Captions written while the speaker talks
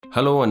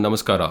Hello and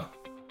namaskara.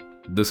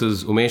 This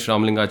is Umesh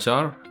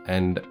Ramlingachar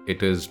and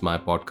it is my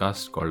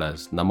podcast called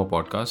as Nama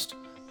Podcast,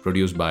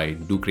 produced by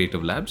Do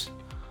Creative Labs.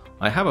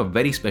 I have a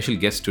very special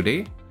guest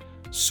today,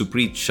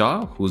 Supreet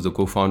Shah, who is the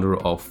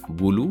co-founder of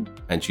Wooloo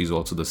and she's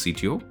also the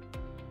CTO.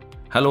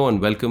 Hello and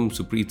welcome,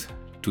 Supreet,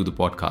 to the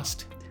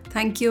podcast.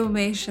 Thank you,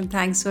 Umesh, and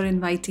thanks for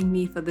inviting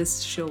me for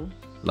this show.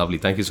 Lovely.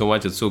 Thank you so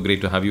much. It's so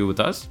great to have you with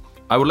us.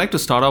 I would like to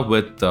start off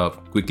with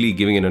quickly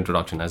giving an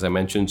introduction. As I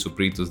mentioned,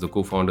 Supreet is the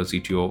co-founder,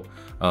 CTO,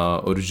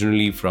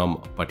 originally from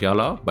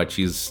Patiala, but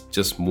she's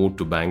just moved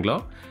to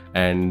Bangalore.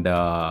 And,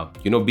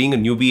 being a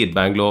newbie at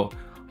Bangalore,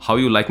 how are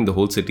you liking the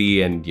whole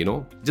city? And,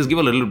 just give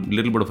a little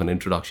bit of an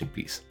introduction,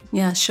 please.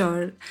 Yeah,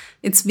 sure.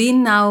 It's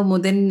been now more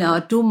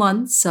than 2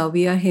 months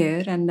we are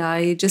here and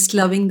I just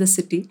loving the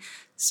city.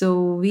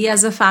 So we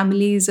as a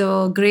family is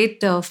a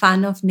great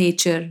fan of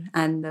nature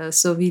and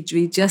so we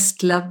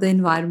just love the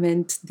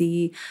environment,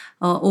 the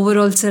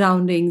overall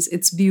surroundings.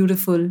 It's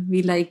beautiful.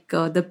 We like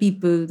the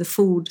people, the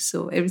food.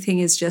 So everything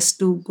is just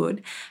too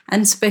good.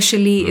 And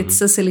especially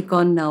it's a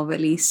Silicon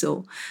Valley.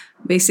 So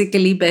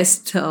basically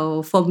best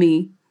for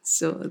me.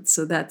 So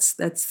that's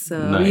nice.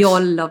 We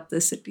all love the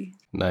city.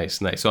 Nice.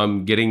 So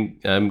I'm guessing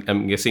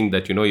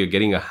that you're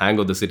getting a hang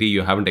of the city.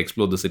 You haven't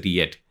explored the city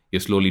yet.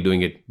 You're slowly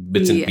doing it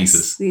bits and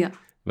pieces. Yeah.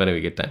 Whenever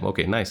you get time.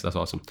 Okay, nice. That's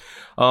awesome.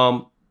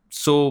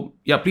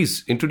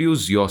 Please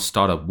introduce your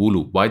startup,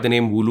 Wooloo. Why the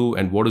name Wooloo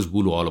and what is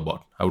Wooloo all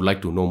about? I would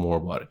like to know more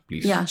about it,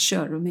 please. Yeah,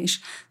 sure, Ramesh.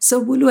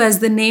 So Wooloo, as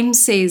the name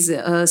says,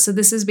 so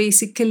this is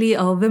basically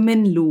a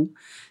women loo.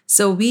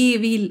 So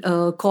we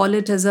call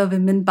it as a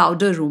women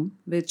powder room,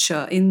 which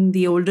in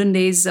the olden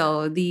days,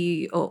 all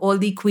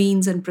the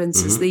queens and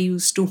princes, they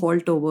used to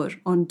halt over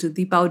onto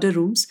the powder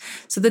rooms.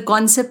 So the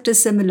concept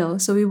is similar.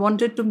 So we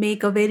wanted to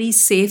make a very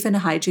safe and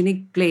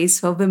hygienic place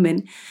for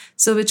women.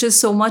 So which is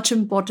so much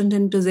important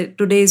in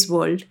today's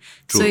world.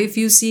 True. So if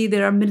you see,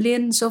 there are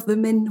millions of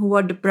women who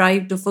are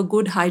deprived of a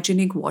good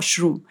hygienic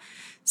washroom.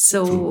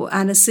 So,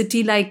 and a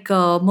city like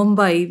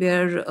Mumbai,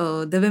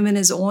 where the women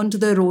is onto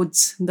the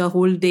roads the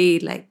whole day,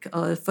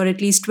 for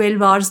at least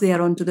 12 hours, they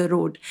are onto the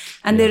road.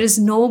 And there is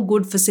no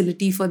good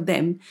facility for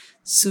them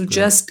to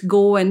just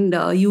go and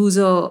use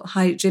a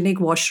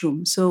hygienic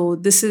washroom. So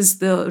this is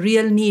the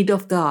real need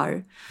of the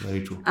hour.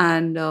 Very true.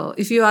 And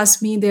if you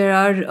ask me, there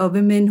are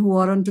women who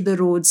are onto the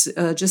roads.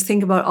 Just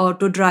think about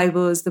auto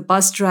drivers, the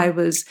bus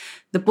drivers,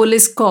 the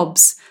police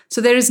cops.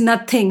 So there is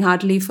nothing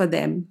hardly for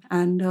them.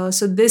 And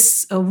so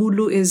this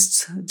Wooloo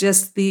is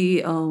just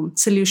the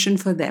solution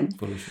for them.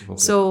 Okay.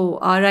 So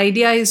our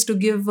idea is to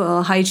give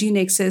hygiene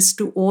access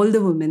to all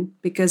the women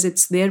because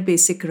it's their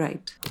basic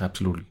right.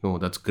 Absolutely. No,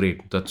 that's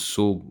great. That's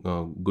so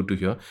good to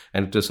hear.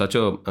 And it is such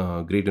a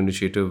great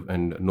initiative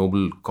and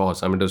noble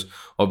cause. I mean, it is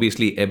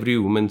obviously every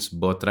woman's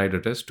birthright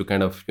it is to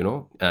kind of,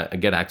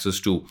 get access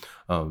to,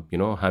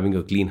 having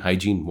a clean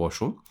hygiene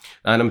washroom.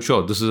 And I'm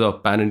sure this is a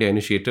pan-India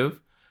initiative.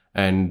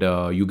 And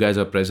you guys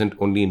are present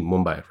only in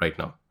Mumbai right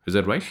now. Is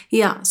that right?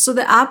 Yeah. So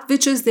the app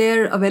which is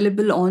there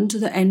available onto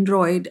the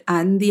Android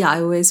and the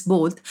iOS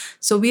both.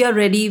 So we are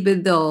ready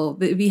with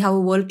we have a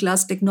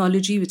world-class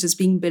technology which is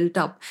being built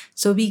up.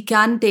 So we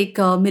can take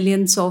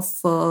millions of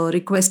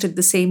requests at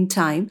the same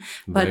time.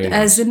 But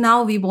as in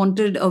now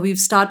we've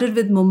started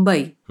with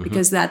Mumbai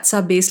because that's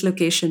our base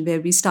location where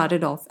we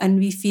started off. And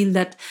we feel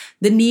that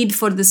the need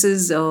for this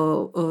is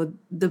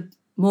the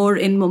more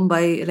in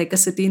Mumbai, like a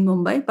city in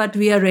Mumbai, but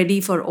we are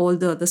ready for all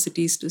the other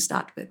cities to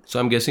start with. So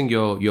I'm guessing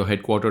you're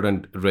headquartered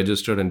and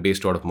registered and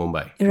based out of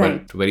Mumbai.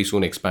 Right. But very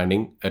soon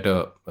expanding at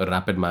a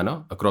rapid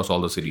manner across all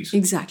the cities.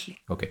 Exactly.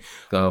 Okay.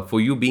 For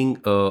you being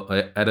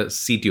at a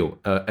CTO,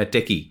 a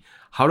techie,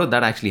 how did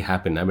that actually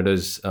happen? I mean,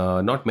 there's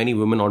not many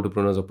women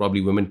entrepreneurs or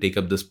probably women take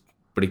up this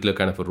particular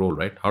kind of a role,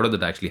 right? How did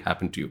that actually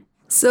happen to you?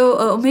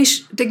 So,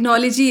 Umesh,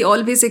 technology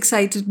always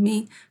excited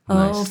me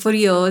for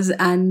years.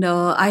 And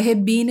I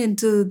had been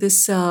into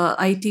this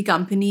IT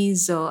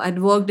companies.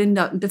 I'd worked in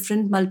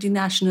different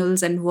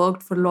multinationals and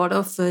worked for a lot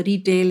of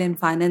retail and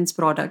finance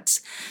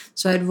products.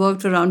 So I'd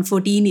worked around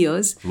 14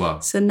 years. Wow.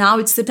 So now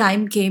it's the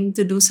time came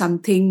to do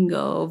something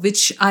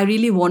which I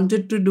really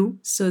wanted to do.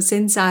 So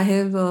since I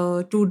have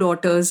 2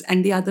 daughters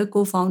and the other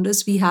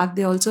co-founders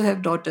they also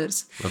have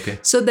daughters. Okay.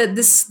 So that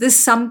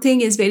this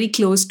something is very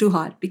close to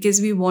heart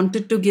because we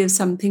wanted to give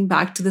something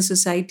back to the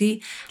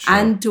society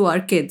and to our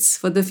kids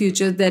for the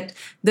future, that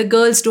the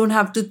girls don't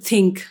have to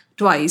think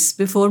twice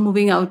before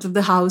moving out of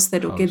the house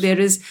that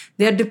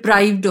they are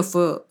deprived of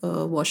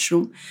a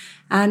washroom.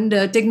 And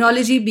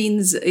technology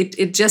means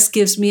it just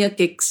gives me a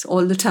kicks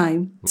all the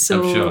time.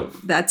 So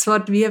that's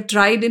what we have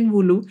tried in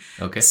Wooloo.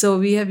 Okay. So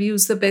we have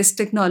used the best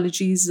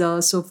technologies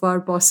so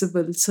far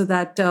possible so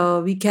that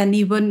we can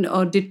even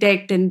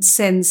detect and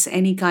sense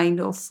any kind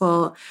of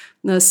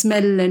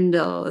smell, and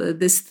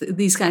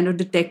these kind of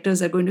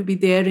detectors are going to be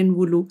there in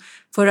Wooloo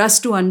for us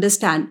to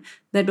understand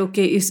that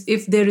okay,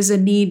 if there is a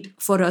need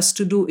for us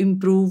to do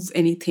improve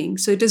anything.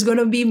 So it is going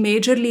to be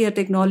majorly a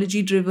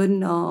technology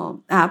driven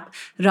app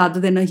rather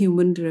than a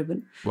human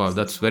driven. Wow,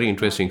 that's very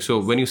interesting. So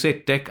when you say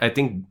tech, I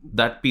think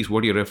that piece,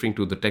 what you're referring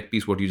to, the tech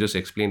piece, what you just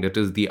explained, it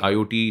is the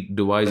IoT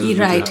devices which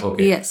you Right. have.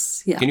 Okay.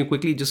 Yes. Yeah. Can you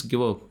quickly just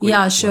give a quick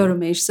Yeah, sure,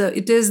 Ramesh. So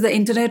it is the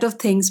Internet of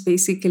Things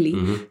basically.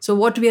 So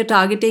what we are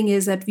targeting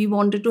is that we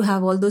wanted to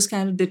have all those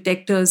kind of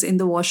detectors in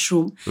the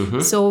washroom.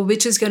 So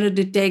which is going to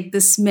detect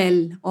the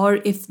smell or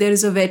if there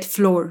is a wet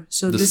floor.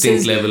 So the this stink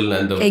is level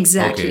and the okay,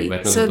 exactly.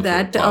 wetness So of the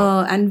floor. that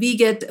Wow. and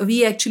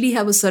we actually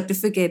have a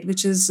certificate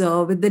which is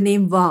with the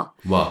name WA.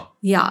 Wow.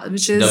 Yeah,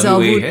 which is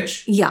WAH?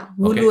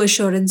 Woolu Okay.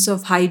 Assurance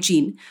of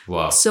Hygiene.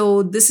 Wow.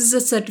 So this is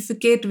a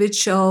certificate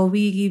which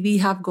we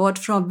have got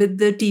from with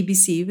the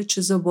TBC, which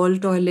is a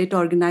World Toilet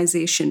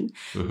Organization.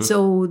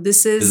 So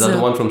this Is is that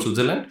the one from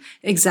Switzerland?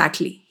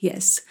 exactly,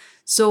 yes.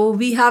 So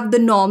we have the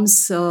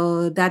norms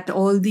that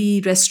all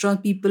the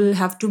restaurant people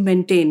have to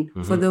maintain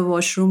for the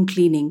washroom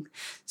cleaning.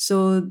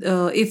 So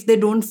if they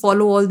don't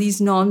follow all these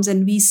norms,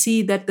 and we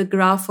see that the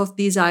graph of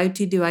these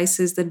IoT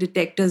devices, the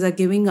detectors are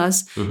giving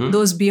us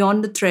those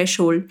beyond the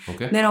threshold,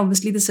 Okay. then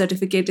obviously the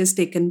certificate is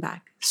taken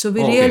back. So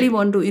we Okay. really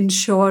want to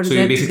ensure So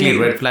that you basically they-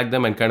 red flag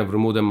them and kind of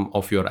remove them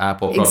off your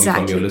app or probably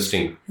from your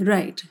listing.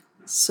 Right.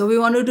 So we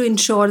wanted to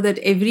ensure that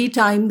every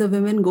time the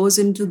women goes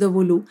into the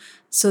Woolu,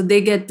 so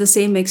they get the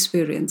same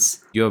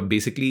experience. You have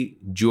basically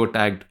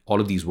geotagged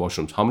all of these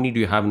washrooms. How many do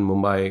you have in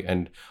Mumbai,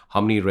 and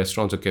how many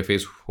restaurants or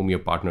cafes whom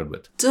you're partnered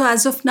with? So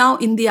as of now,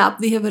 in the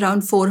app, we have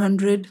around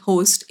 400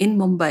 hosts in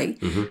Mumbai,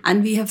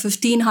 and we have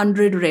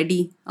 1,500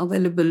 ready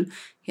available.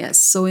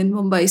 Yes, so in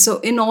Mumbai. So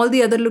in all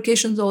the other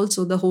locations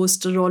also, the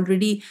hosts are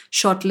already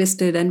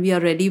shortlisted, and we are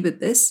ready with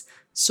this.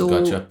 So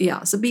Gotcha.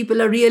 yeah, so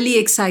people are really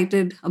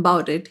excited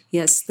about it.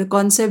 Yes, the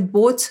concept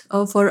both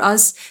for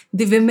us,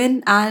 the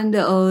women and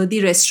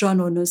the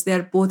restaurant owners, they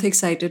are both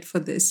excited for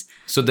this.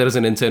 So there is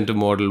an incentive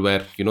model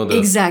where, the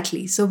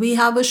Exactly. So we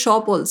have a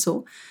shop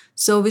also,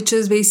 so which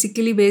is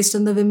basically based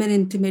on the women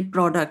intimate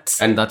products.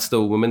 and that's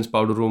the women's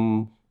powder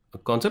room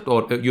concept,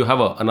 or you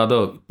have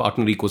another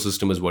partner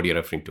ecosystem is what you're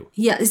referring to.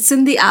 Yeah, it's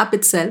in the app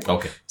itself.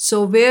 Okay.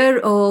 So where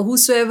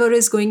whosoever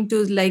is going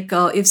to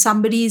if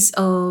somebody's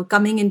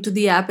coming into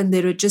the app and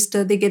they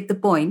register, they get the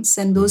points,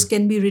 and those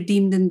can be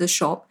redeemed in the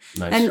shop.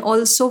 Nice. And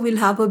also we'll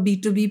have a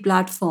B2B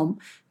platform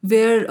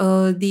where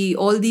all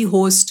the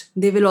hosts,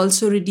 they will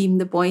also redeem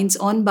the points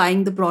on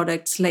buying the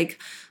products like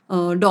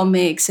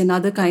Domex and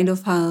other kind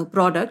of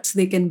products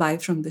they can buy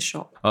from the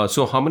shop.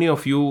 So how many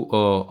of you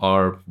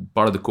are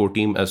part of the core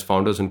team as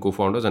founders and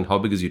co-founders, and how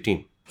big is your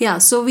team? Yeah,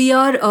 so we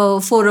are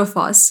 4 of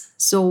us.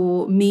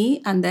 So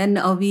me, and then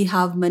we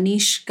have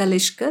Manish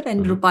Kalishkar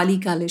and Rupali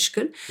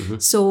Kalishkar.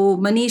 So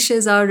Manish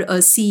is our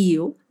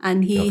CEO,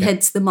 and he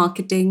heads the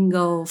marketing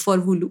for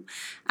Woolu.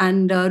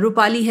 And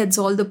Rupali heads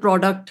all the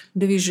product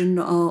division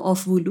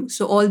of Woolu.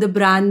 So all the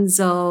brands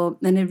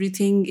and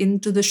everything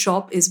into the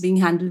shop is being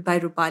handled by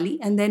Rupali.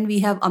 And then we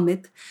have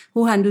Amit,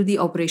 who handle the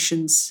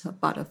operations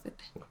part of it.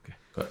 Okay.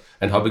 Got it.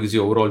 And how big is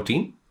your overall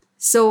team?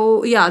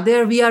 So yeah,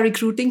 there we are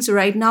recruiting. So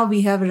right now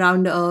we have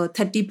around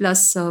 30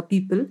 plus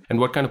people. And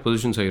what kind of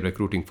positions are you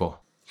recruiting for?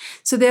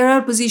 So there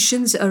are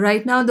positions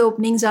right now. The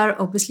openings are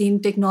obviously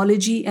in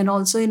technology and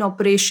also in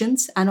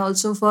operations and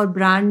also for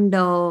brand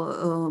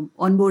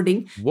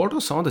onboarding. What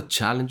are some of the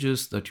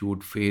challenges that you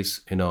would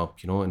face in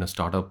a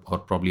startup or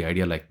probably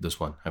idea like this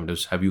one? I mean,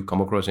 have you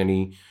come across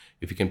any?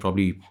 If you can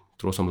probably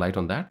throw some light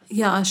on that.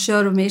 Yeah,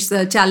 sure, Ramesh.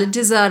 The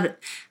challenges are,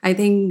 I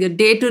think,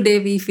 day to day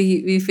we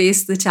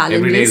face the challenges.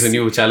 Every day is a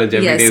new challenge.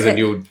 Every day is a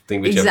new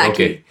thing. Which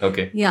exactly.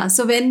 Okay. Yeah.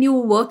 So when you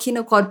work in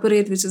a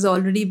corporate which is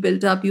already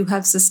built up, you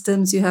have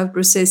systems, you have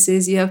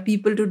processes, you have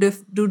people to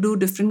do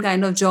different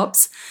kind of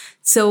jobs.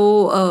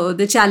 So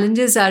the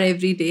challenges are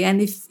every day.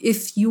 And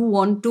if you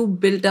want to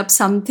build up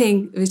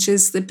something which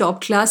is the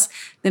top class,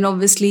 then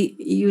obviously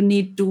you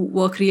need to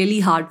work really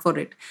hard for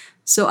it.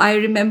 So I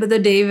remember the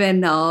day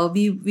when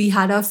we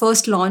had our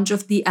first launch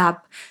of the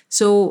app.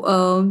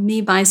 So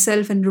me,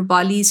 myself and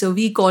Rupali, so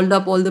we called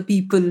up all the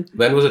people.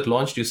 When was it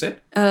launched, you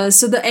said?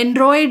 So the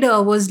Android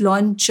was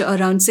launched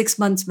around 6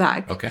 months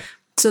back. Okay.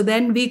 So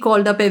then we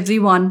called up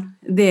everyone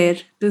there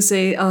to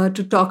say,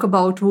 to talk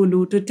about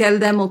Woolu, to tell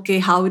them, okay,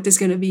 how it is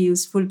going to be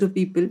useful to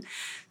people.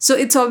 So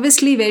it's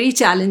obviously very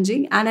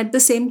challenging and at the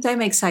same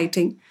time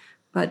exciting.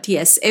 But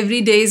yes,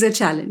 every day is a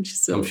challenge.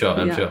 So I'm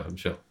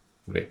sure.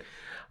 Great.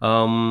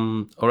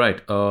 All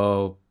right.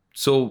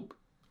 So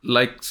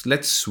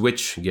let's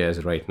switch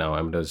gears right now.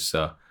 I'm just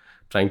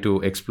trying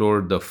to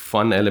explore the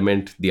fun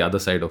element, the other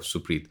side of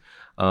Supreet.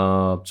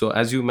 So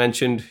as you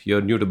mentioned, you're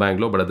new to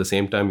Bangalore, but at the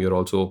same time, you're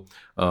also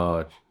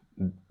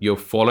you're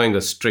following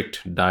a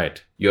strict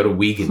diet. You're a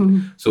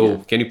vegan. So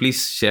can you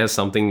please share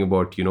something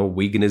about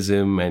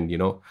veganism and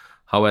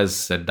how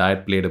has that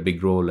diet played a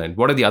big role, and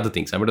what are the other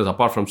things? I mean,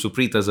 apart from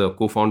Supreet as a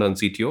co-founder and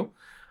CTO,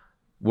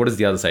 what is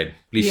the other side?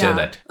 Please share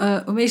that.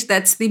 Umesh,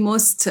 that's the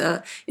most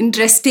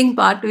interesting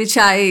part, which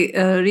I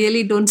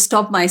really don't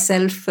stop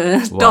myself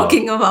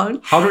talking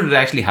about. How did it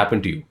actually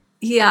happen to you?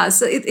 Yeah,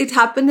 so it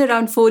happened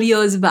around 4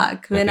 years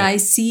back when Okay. I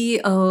see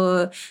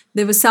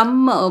there were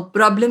some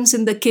problems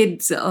in the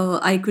kids.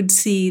 I could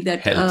see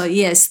that, Health.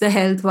 yes, the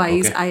health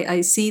wise, Okay.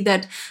 I see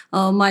that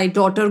my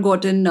daughter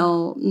got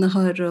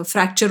her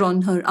fracture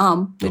on her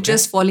arm with Okay.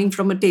 just falling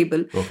from a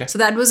table. Okay. So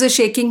that was a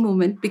shaking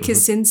moment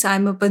because since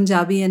I'm a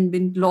Punjabi and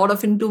been a lot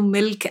of into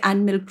milk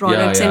and milk Yeah,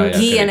 products yeah, and yeah,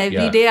 ghee, and correct.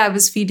 every Yeah. day I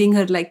was feeding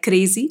her like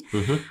crazy.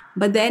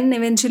 But then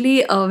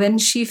eventually, when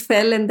she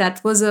fell, and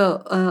that was a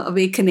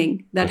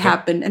awakening that Okay.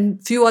 happened,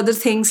 and few other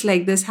things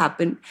like this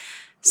happened.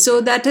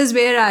 So that is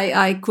where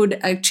I could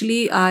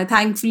actually,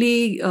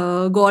 thankfully,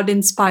 God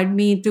inspired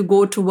me to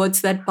go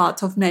towards that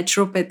path of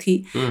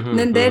naturopathy.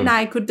 And then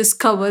I could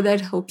discover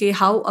that, okay,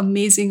 how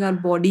amazing our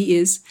body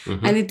is,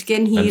 and it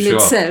can I'm heal sure.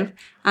 itself.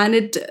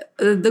 And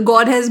the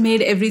God has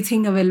made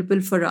everything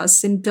available for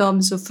us in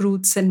terms of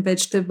fruits and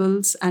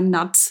vegetables and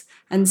nuts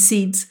and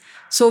seeds.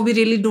 So we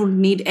really don't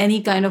need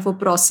any kind of a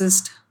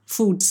processed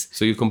foods.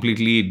 So you're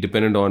completely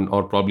dependent on,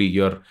 or probably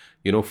you're,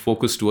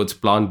 focused towards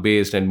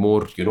plant-based and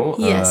more,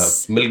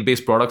 Yes.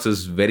 milk-based products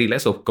is very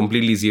less or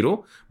completely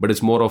zero, but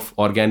it's more of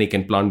organic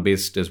and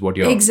plant-based is what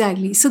you're.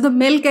 Exactly. So the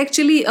milk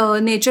actually,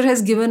 nature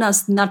has given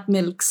us nut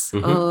milks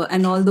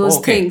and all those Oh,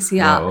 okay. things.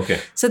 Yeah. Wow, okay.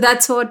 So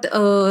that's what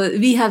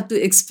we have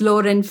to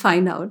explore and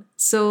find out.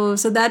 So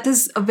that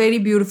is a very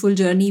beautiful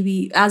journey.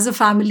 We, as a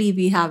family,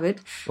 we have it.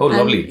 Oh, And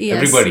lovely. yes,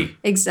 Everybody.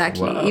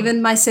 exactly. Wow.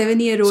 Even my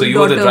 7-year-old So you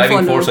were daughter the driving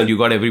followed. force and you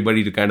got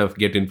everybody to kind of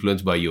get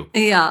influenced by you.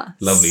 Yeah.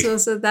 Lovely.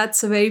 So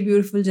that's a very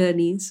beautiful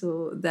journey.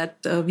 So that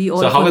we all.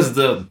 So how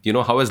follow.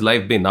 has how has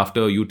life been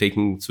after you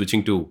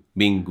switching to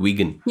being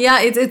vegan?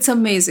 Yeah, it's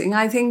amazing.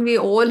 I think we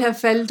all have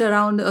felt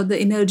around the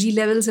energy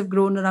levels have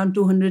grown around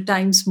 200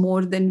 times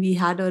more than we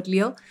had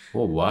earlier.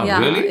 Oh, wow. Yeah,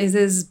 Really? it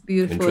is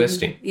beautiful.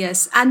 Interesting.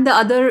 Yes, and the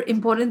other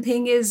important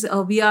thing is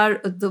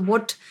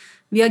what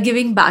we are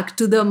giving back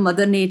to the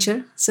mother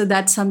nature. So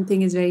that's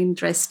something is very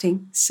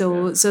interesting.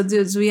 So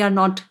we are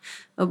not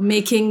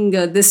making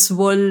this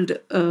world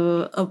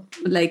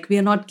like we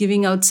are not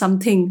giving out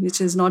something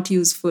which is not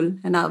useful,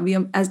 and we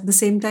are at the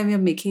same time we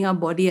are making our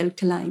body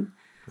alkaline.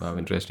 Wow,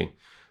 interesting.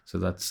 So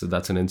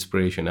that's an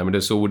inspiration. I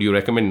mean, so would you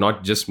recommend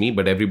not just me,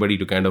 but everybody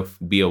to kind of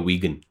be a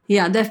vegan?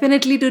 Yeah,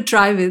 definitely to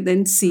try with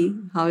and see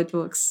how it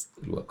works.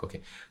 It'll work.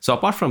 Okay. So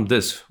apart from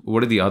this,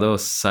 what are the other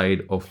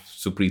side of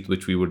Supreet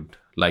which we would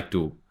like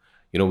to,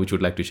 which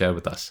would like to share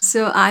with us?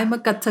 So I'm a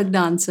Kathak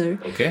dancer.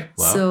 Okay.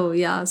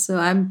 Wow. So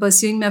I'm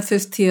pursuing my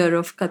 5th year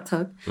of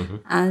Kathak.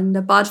 And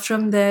apart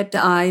from that,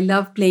 I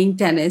love playing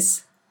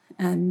tennis.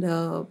 And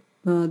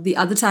the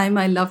other time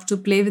I love to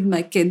play with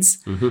my kids.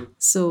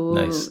 So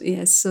Nice.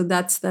 yes, so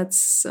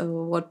that's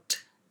what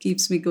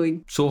keeps me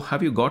going. So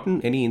have you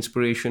gotten any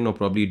inspiration, or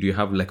probably do you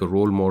have like a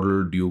role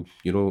model? Do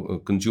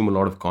you, consume a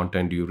lot of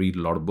content? Do you read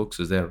a lot of books?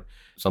 Is there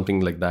something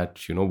like that,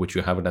 which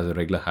you have it as a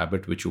regular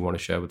habit, which you want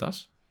to share with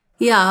us?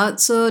 Yeah,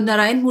 so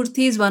Narayan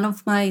Murthy is one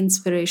of my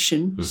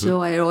inspiration.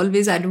 So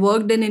I'd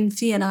worked in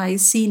Infi and I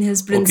seen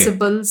his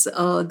principles,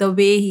 the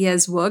way he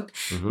has worked.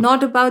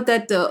 Not about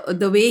that,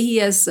 the way he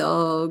has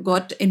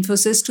got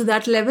emphasis to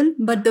that level,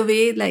 but the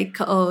way like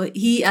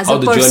he as How a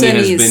the person journey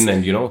has is.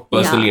 been, and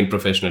personally Yeah. and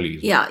professionally.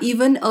 Yeah,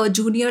 even a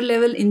junior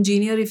level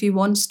engineer, if he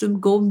wants to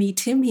go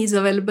meet him, he's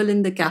available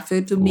in the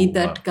cafe to meet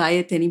that wow. guy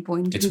at any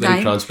point It's in very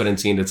time.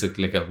 transparency and it's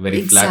like a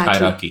very flat Exactly.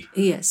 hierarchy.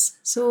 Yes,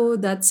 so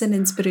that's an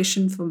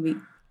inspiration for me.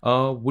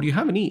 Would you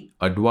have any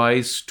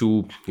advice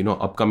to,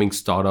 upcoming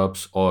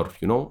startups, or,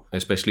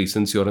 especially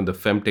since you're in the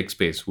femtech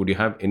space, would you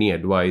have any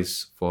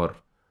advice for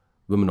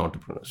women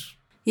entrepreneurs?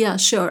 Yeah,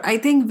 sure. I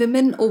think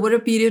women over a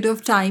period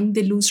of time,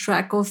 they lose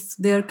track of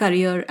their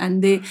career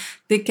and they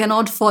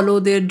cannot follow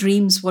their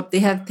dreams, what they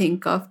have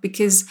think of,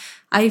 because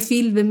I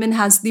feel women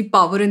has the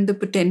power and the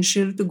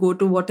potential to go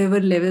to whatever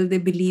level they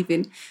believe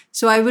in.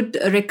 So I would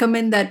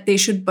recommend that they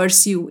should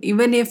pursue,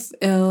 even if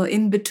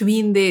in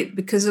between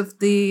because of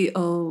the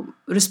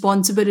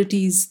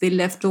responsibilities they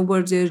left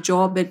over their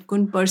job and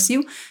couldn't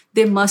pursue,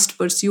 they must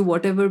pursue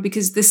whatever,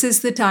 because this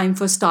is the time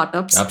for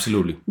startups.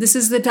 Absolutely. This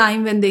is the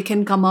time when they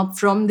can come up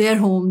from their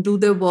home, do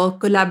their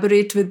work,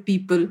 collaborate with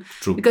people.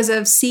 True. Because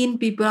I've seen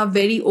people are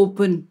very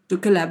open to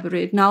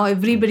collaborate. Now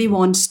everybody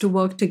wants to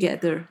work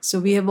together. So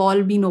we have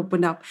all been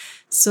opened up.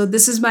 So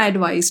this is my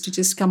advice, to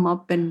just come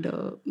up and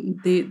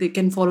they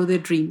can follow their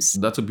dreams.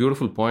 That's a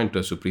beautiful point,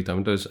 Supreet.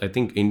 I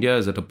think India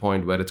is at a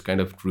point where it's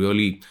kind of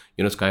really,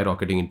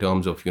 skyrocketing in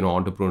terms of,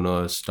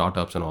 entrepreneurs,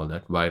 startups and all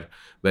that, where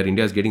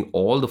India is getting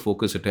all the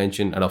focus,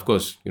 attention. And of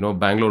course,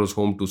 Bangalore is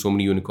home to so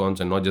many unicorns,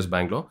 and not just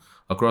Bangalore.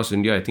 Across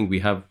India, I think we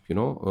have,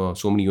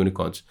 so many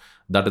unicorns.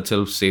 That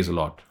itself says a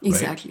lot. Right?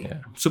 Exactly. Yeah.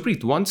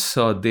 Supreet, once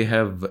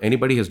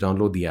anybody has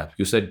downloaded the app,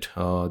 you said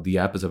the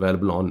app is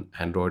available on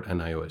Android and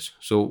iOS.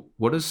 So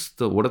what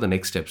are the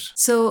next steps?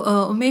 So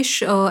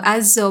Umesh,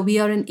 as we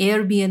are an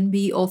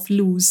Airbnb of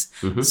Luz,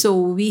 so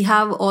we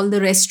have all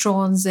the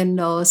restaurants and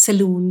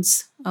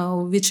saloons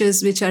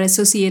which are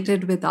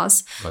associated with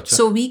us. Gotcha.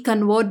 So we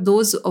convert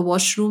those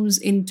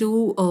washrooms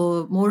into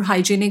more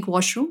hygienic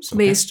washrooms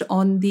based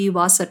on the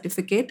WA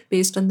certificate,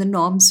 based on the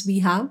norms we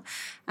have.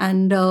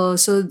 And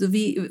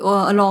we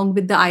along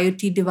with the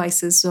IoT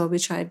devices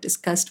which I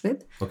discussed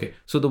with. Okay,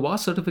 so the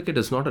WAS certificate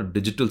is not a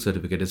digital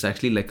certificate. It's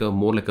actually like a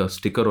more like a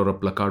sticker or a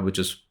placard which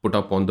is put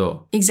up on the.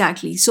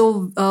 Exactly. So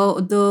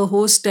the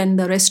host and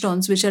the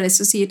restaurants which are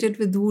associated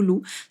with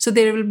Hulu, so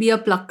there will be a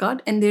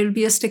placard and there will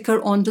be a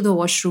sticker onto the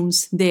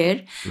washrooms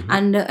there.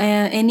 And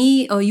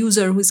any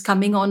user who's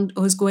going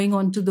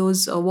on to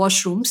those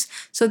washrooms,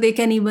 so they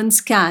can even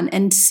scan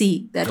and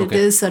see that it Okay.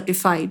 is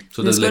certified.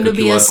 So there's like going a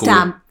to be a QR code.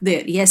 stamp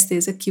there. Yes,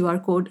 there's a QR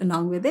code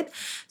along with it.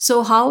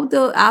 So how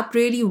the app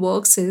really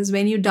works is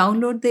when you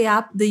download the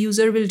app, the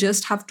user will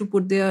just have to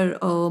put their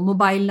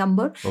mobile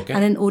number, Okay.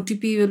 and an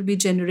OTP will be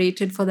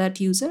generated for that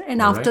user.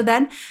 And All after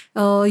right.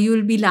 that, you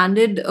will be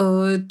landed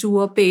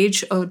to a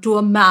page, to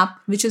a map,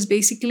 which is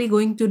basically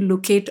going to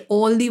locate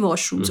all the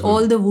washrooms,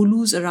 all the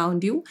Wulus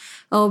around you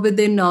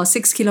within a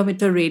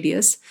 6-kilometer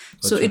radius.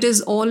 So Gotcha. it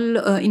is all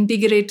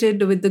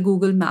integrated with the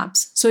Google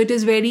Maps. So it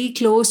is very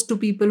close to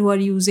people who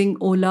are using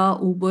Ola,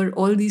 Uber,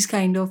 all these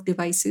kind of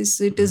devices.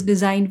 So it is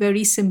designed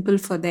very simple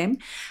for them.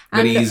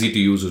 Very And easy to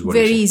use is what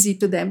very you're saying. easy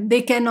to them.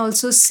 They can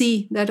also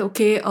see that,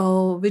 okay,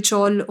 which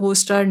all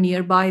hosts are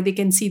nearby. They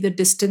can see the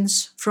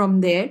distance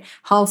from there,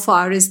 how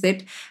far is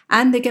that,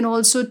 and they can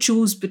also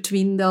choose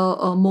between the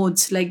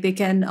modes. Like they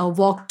can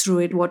walk through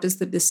it, what is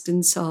the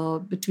distance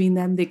between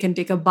them. They can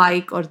take a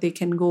bike or they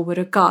can go over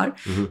a car.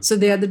 So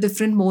there are the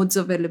different modes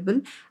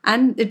available,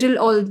 and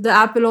the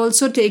app will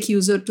also take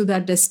user to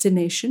that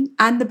destination.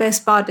 And the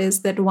best part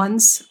is that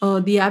once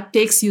the app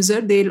takes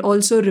user, they'll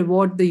also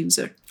reward the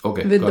user.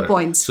 Okay, With got the it.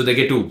 points. So they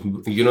get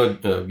to, there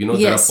are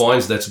Yes.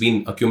 points that's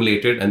been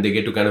accumulated, and they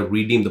get to kind of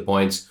redeem the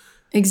points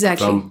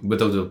Exactly. from with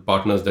the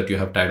partners that you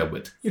have tied up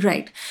with.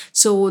 Right.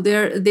 So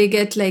they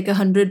get like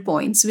 100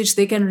 points, which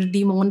they can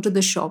redeem onto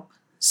the shop.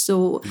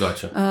 So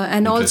Gotcha.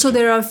 and also Interesting.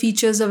 there are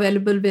features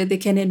available where they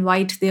can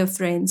invite their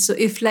friends. So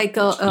if like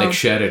Like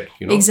share it,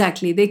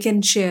 exactly, they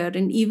can share,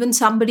 and even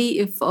somebody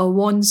if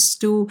wants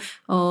to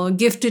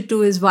gift it to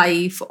his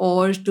wife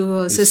or to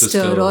a sister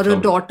sister or or a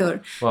somebody.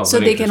 daughter. Wow, So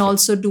very they can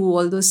interesting. also do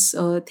all those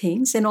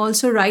things. And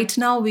also right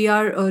now we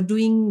are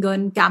doing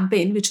a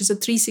campaign which is a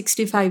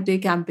 365-day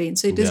campaign.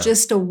 So it is Yeah.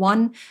 just a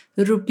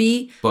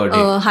 ₹1 Per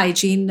day.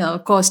 hygiene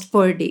cost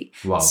per day.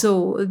 Wow.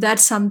 So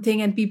that's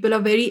something, and people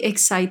are very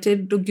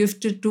excited to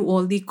gift it to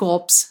all the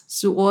cops,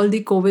 so all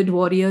the COVID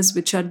warriors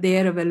which are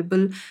there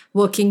available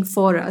working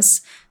for us.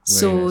 Very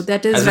So nice.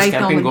 that is Has right this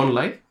campaign now. gone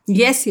live?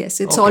 Yes,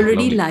 it's Okay,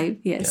 already lovely. live.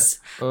 Yes.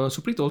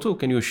 Supreet, also,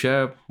 can you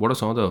share what are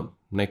some of the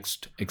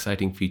next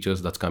exciting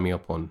features that's coming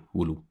up on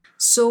Hulu?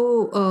 So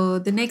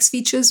the next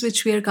features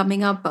which we are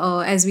coming up,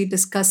 as we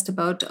discussed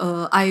about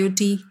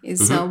IoT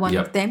is one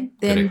Yeah. of them.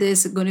 Then Correct.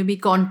 there's going to be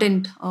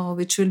content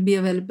which will be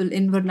available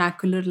in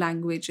vernacular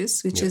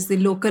languages, which is the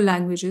local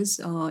languages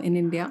in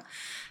India,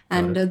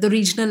 and the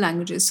regional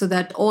languages, so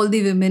that all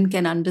the women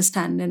can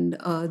understand and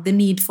the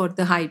need for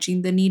the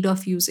hygiene, the need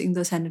of using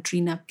the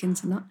sanitary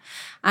napkins.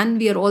 And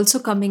we are also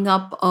coming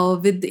up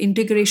with the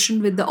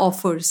integration with the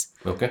offers.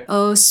 Okay.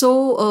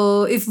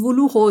 So if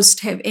Wulu host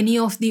have any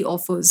of the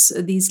offers,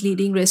 these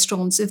leading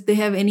restaurants, if they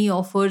have any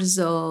offers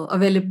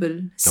available,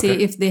 say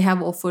Okay. if they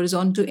have offers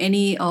onto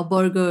any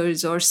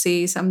burgers or say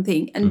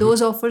something, and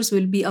those offers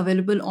will be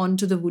available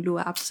onto the Wulu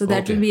app. So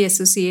that Okay. will be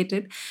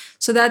associated.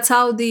 So that's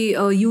how the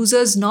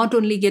users not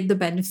only get the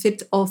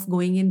benefit of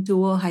going into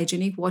a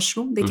hygienic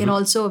washroom, they can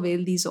also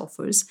avail these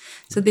offers.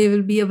 So they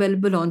will be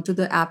available onto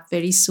the app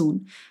very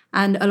soon.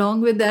 And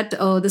along with that,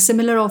 the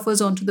similar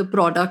offers onto the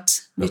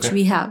products which Okay.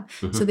 we have.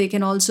 So they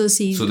can also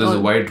see. So there's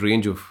a wide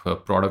range of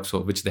products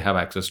of which they have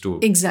access to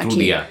through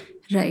Exactly. the app.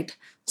 Right.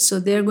 So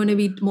there are going to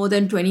be more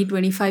than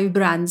 20-25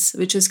 brands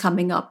which is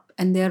coming up,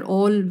 and they're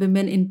all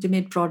women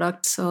intimate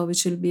products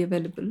which will be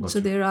available. So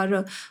there are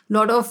a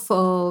lot of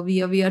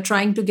we are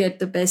trying to get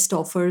the best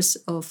offers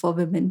for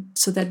women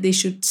so that they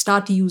should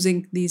start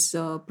using these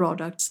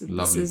products. Lovely,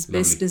 This is lovely.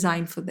 best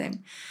designed for them.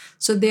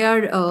 So they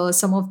are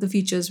some of the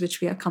features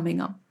which we are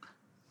coming up.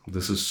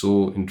 This is so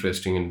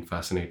interesting and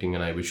fascinating,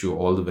 and I wish you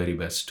all the very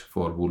best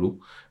for Hulu.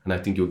 And I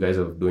think you guys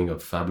are doing a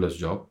fabulous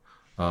job.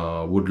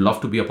 Would love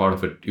to be a part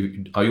of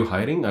it. Are you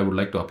hiring? I would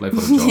like to apply for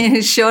a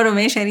job. Sure,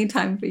 Ramesh,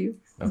 anytime for you.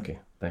 Okay,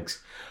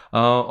 thanks.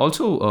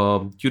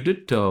 Also, you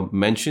did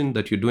mention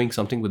that you're doing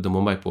something with the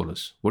Mumbai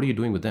Police. What are you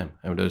doing with them?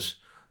 I mean, there's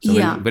some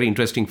Yeah. very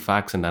interesting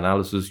facts and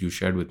analysis you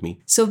shared with me.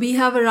 So we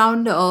have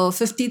around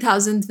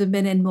 50,000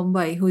 women in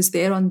Mumbai who is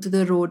there onto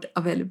the road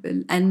available,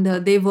 and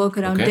they work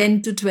around Okay.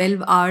 10 to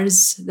 12 hours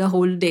the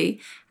whole day,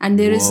 and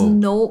there is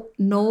Whoa.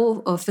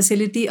 no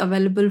facility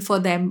available for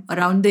them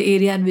around the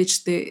area in which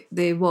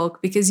they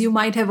work, because you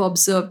might have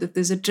observed that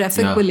there's a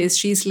traffic Yeah. police.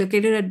 She's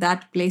located at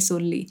that place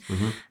only,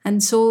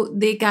 and so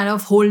they kind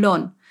of hold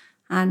on,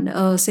 and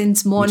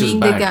since morning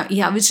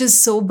bad. which is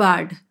so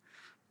bad.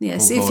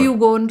 Yes, Oh if God. you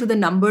go into the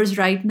numbers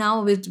right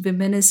now, which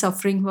women is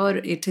suffering for,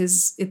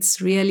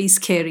 it's really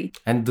scary.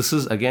 And this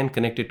is again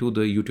connected to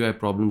the UTI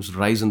problems,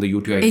 rise in the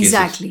UTI cases.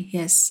 Exactly,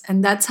 yes.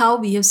 And that's how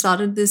we have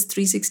started this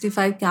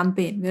 365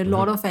 campaign, where a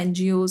lot of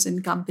NGOs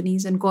and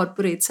companies and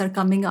corporates are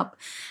coming up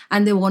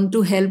and they want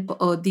to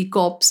help the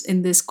cops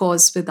in this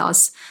cause with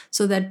us,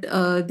 so that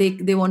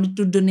they wanted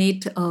to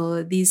donate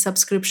these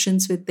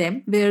subscriptions with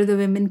them, where the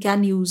women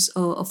can use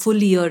a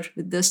full year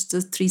with this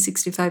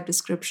 365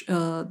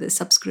 the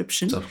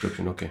subscription.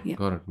 Subscription, okay, Yeah.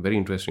 got it. Very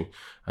interesting.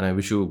 And I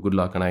wish you good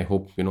luck. And I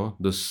hope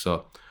this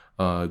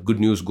good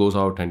news goes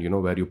out,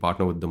 and where you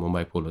partner with the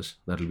Mumbai Police.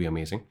 That'll be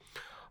amazing.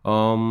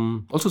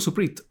 Also,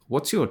 Supreet,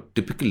 what's your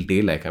typical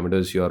day like? I mean,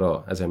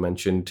 as I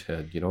mentioned,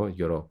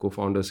 you're a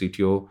co-founder,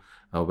 CTO,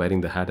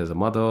 wearing the hat as a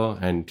mother,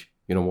 and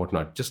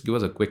whatnot. Just give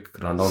us a quick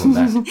rundown of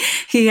that.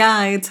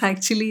 Yeah, it's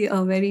actually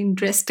a very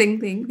interesting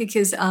thing,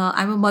 because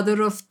I'm a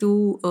mother of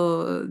two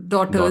daughters.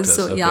 Daughters,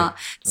 So, okay. yeah.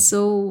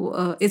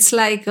 So, it's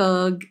like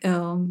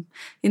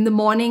in the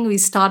morning, we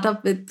start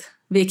up with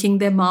waking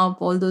them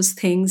up, all those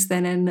things,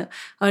 then an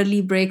early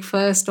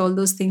breakfast, all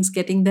those things,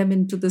 getting them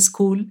into the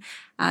school.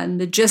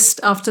 And just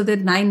after that,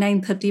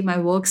 9:30, my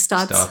work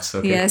starts.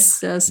 Okay.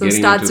 Yes. So Getting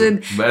starts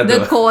into with weather.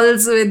 the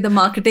calls with the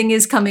marketing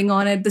is coming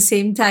on. At the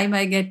same time,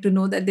 I get to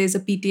know that there's a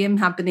PTM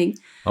happening.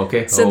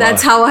 Okay. So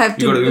that's how I have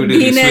You got to to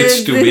be in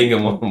switch to being a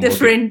mom. Okay.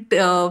 different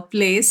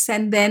place.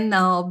 And then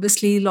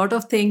obviously a lot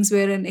of things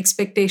where an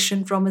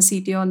expectation from a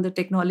CTO on the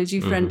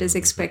technology front is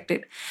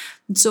expected.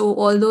 So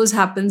all those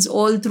happens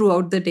all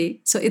throughout the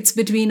day. So it's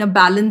between a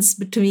balance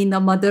between a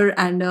mother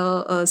and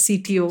a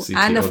CTO,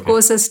 and of okay.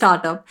 course a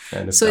startup.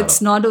 And a So it's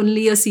startup. not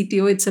only a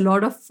CTO, it's a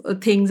lot of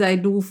things I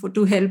do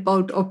to help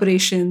out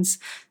operations,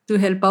 to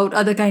help out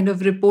other kind of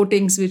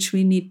reportings which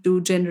we need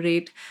to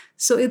generate.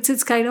 So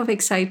it's kind of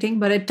exciting,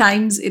 but at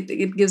times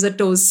it gives a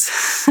toss.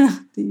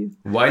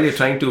 While you're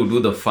trying to do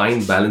the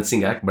fine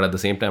balancing act, but at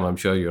the same time, I'm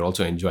sure you're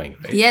also enjoying,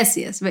 right? Yes,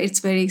 it's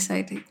very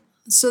exciting.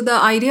 So the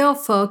idea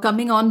of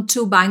coming on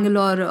to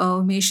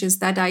Bangalore, Mesh, is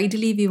that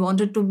ideally we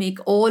wanted to make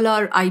all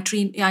our IT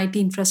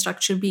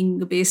infrastructure being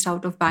based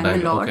out of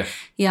Bangalore. Okay.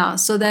 Yeah,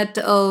 so that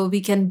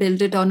we can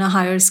build it on a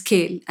higher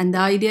scale. And the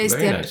idea is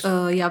Very that,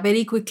 nice.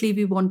 very quickly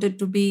we wanted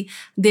to be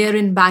there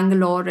in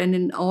Bangalore and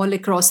in all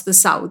across the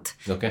south,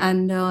 Okay.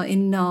 and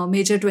in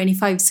major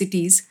 25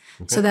 cities.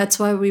 So that's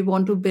why we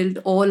want to build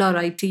all our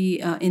IT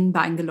in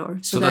Bangalore.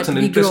 So that that's an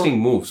we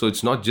interesting grow. move. So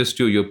it's not just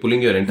you're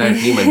pulling your entire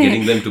team and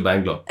getting them to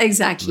Bangalore.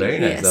 Exactly. Very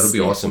nice. Yes, That would be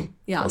yes. awesome.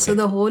 Yeah. Okay. So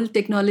the whole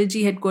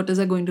technology headquarters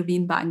are going to be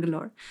in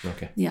Bangalore.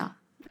 Okay. Yeah.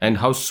 And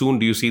how soon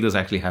do you see this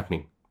actually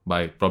happening?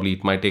 By probably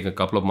it might take a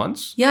couple of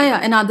months.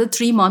 Yeah. Another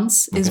 3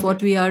 months is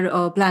what we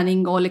are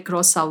planning all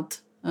across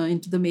South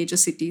into the major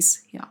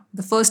cities. Yeah.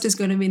 The first is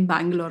going to be in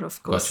Bangalore,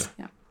 of course. Gotcha.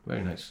 Yeah.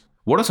 Very nice.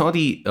 What are some of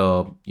the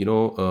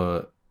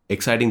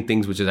exciting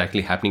things which is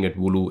actually happening at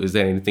Wulu? Is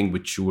there anything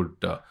which you would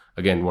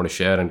again want to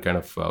share and kind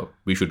of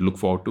we should look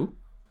forward to?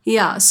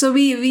 Yeah, so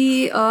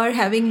we are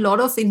having a lot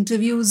of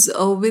interviews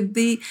with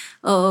the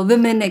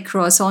women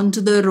across onto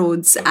the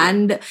roads,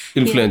 and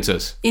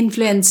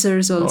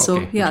influencers also.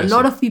 Okay, Yeah, a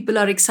lot of people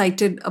are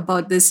excited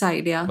about this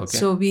idea. Okay.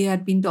 So we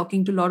had been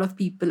talking to a lot of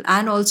people,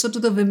 and also to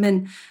the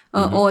women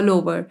all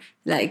over.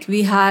 Like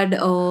we had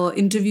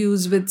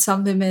interviews with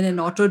some women, an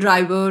auto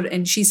driver,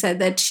 and she said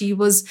that she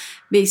was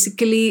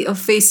basically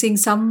facing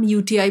some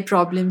UTI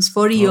problems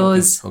for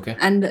years, okay.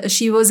 and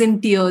she was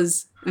in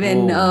tears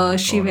when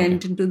she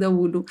went into the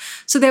Wulu.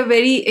 So they're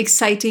very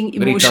exciting,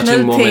 Very touching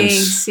emotional moments.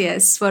 things,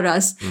 yes, for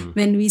us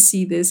when we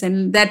see this,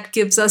 and that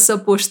gives us a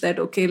push that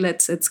okay,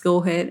 let's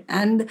go ahead.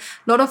 And a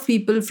lot of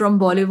people from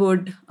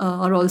Bollywood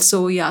are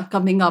also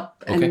coming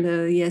up,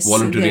 and yes,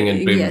 volunteering and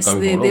coming yes,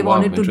 forward. they Oh, wow,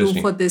 wanted to do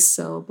interesting. for this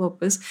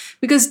purpose,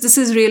 because this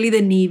is really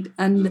the need,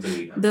 and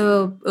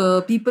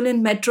the people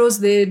in metros,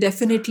 they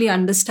definitely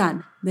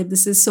understand that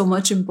this is so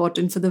much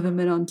important for the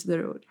women onto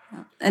the road.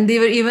 Yeah. And they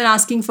were even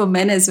asking for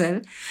men as well.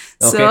 Okay.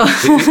 So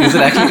Is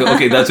it actually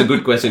okay? That's a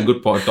good question.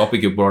 Good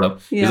topic you brought up.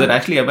 Is Yeah. it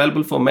actually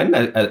available for men?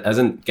 As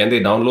in, can they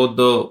download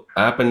the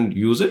app and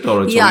use it,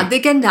 or it's yeah, only- they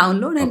can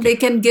download, and they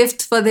can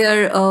gift for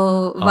their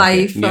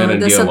wife Near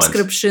and the dear ones.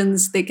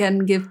 subscriptions. They can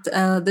gift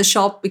the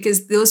shop,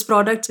 because those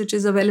products which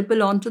is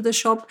available onto the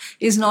shop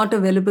is not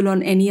available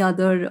on any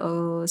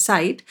other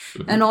site.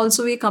 And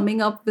also we're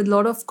coming up with a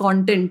lot of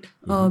content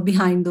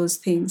behind those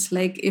things.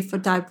 Like if a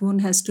typhoon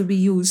has to be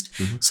used,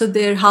 so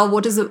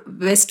what is the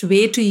best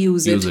way to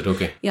use it? Use it,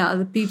 okay. Yeah,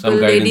 the people, Some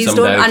guidance, ladies some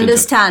don't directions.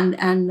 understand,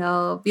 and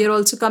we are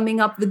also coming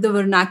up with the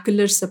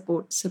vernacular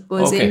support.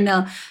 Suppose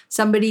Okay.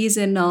 somebody is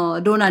in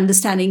don't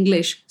understand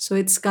English, so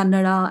it's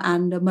Kannada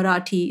and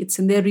Marathi. It's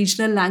in their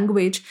regional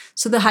language.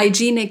 So the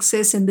hygiene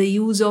access and the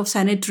use of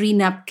sanitary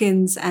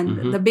napkins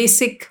and the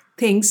basic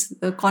things,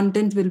 the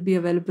content will be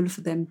available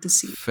for them to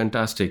see.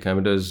 Fantastic. I'm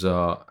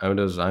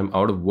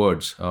out of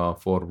words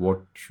for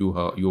what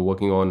you're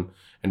working on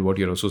and what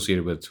you're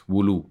associated with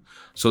Wulu.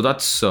 So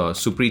that's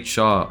Supreet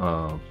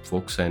Shah,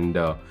 folks, and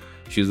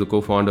She's the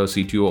co-founder,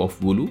 CTO of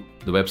Wulu.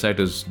 The website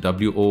is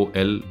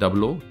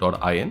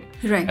woloo.in.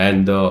 Right.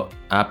 And the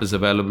app is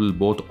available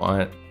both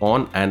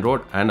on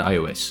Android and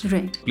iOS.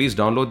 Right. Please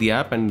download the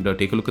app and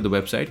take a look at the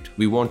website.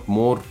 We want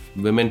more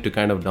women to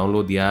kind of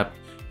download the app,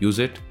 use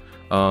it.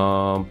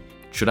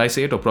 Should I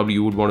say it, or probably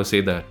you would want to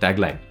say the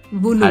tagline?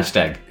 Wulu.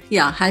 Hashtag.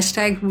 Yeah,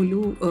 hashtag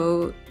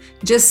Wulu.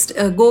 Just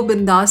go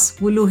bindas,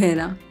 Wulu hai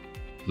na.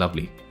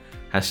 Lovely.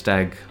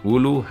 Hashtag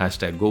Wulu,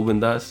 hashtag go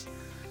bindas,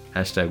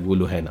 hashtag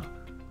Wulu hai na.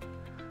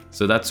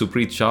 So that's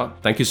Supreet Shah.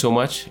 Thank you so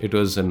much. It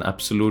was an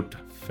absolute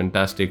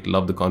fantastic.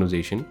 Love the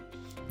conversation.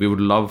 We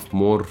would love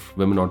more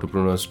women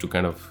entrepreneurs to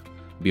kind of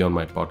be on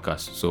my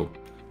podcast. So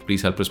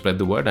please help us spread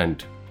the word.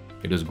 And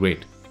it was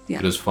great. Yeah.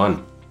 It was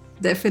fun.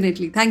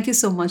 Definitely. Thank you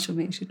so much,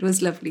 Umesh. It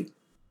was lovely.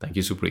 Thank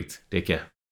you, Supreet. Take care.